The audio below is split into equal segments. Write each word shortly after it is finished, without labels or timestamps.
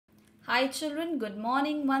Hi children, good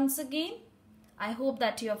morning once again. I hope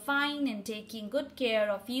that you are fine and taking good care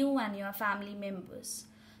of you and your family members.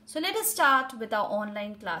 So let us start with our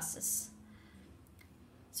online classes.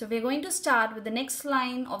 So we are going to start with the next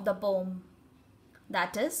line of the poem.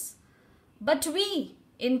 That is, but we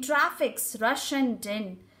in traffic's rush and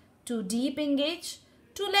din, too deep engage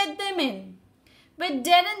to let them in. With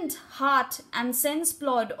deadened heart and sense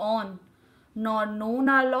plod on, nor known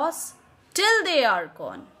our loss till they are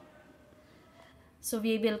gone. So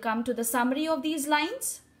we will come to the summary of these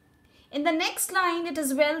lines. In the next line, it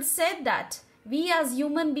is well said that we as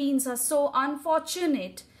human beings are so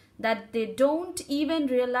unfortunate that they don't even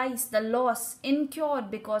realize the loss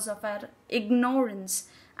incurred because of our ignorance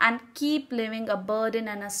and keep living a burden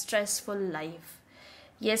and a stressful life.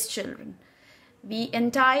 Yes, children,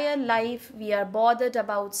 entire life we are bothered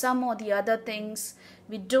about some or the other things.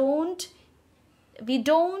 We don't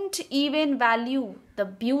even value the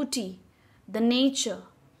beauty, the nature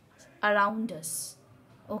around us.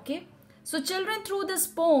 Okay, so children, through this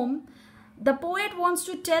poem the poet wants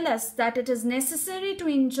to tell us that it is necessary to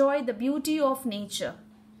enjoy the beauty of nature.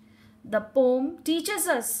 The poem teaches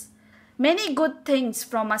us many good things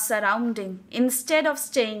from our surrounding instead of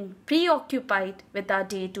staying preoccupied with our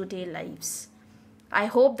day-to-day lives. I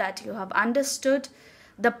hope that you have understood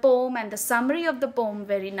the poem and the summary of the poem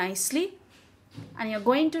very nicely, and you're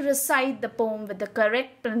going to recite the poem with the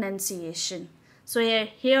correct pronunciation. So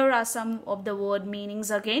here are some of the word meanings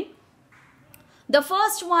again. The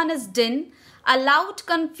first one is din, a loud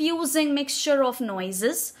confusing mixture of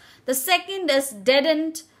noises. The second is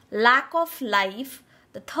deadened, lack of life.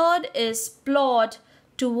 The third is plod,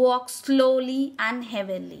 to walk slowly and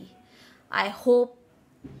heavily. I hope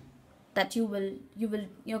that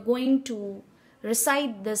you're going to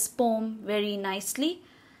recite this poem very nicely.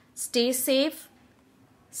 Stay safe,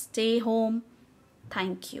 stay home.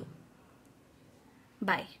 Thank you.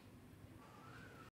 Bye.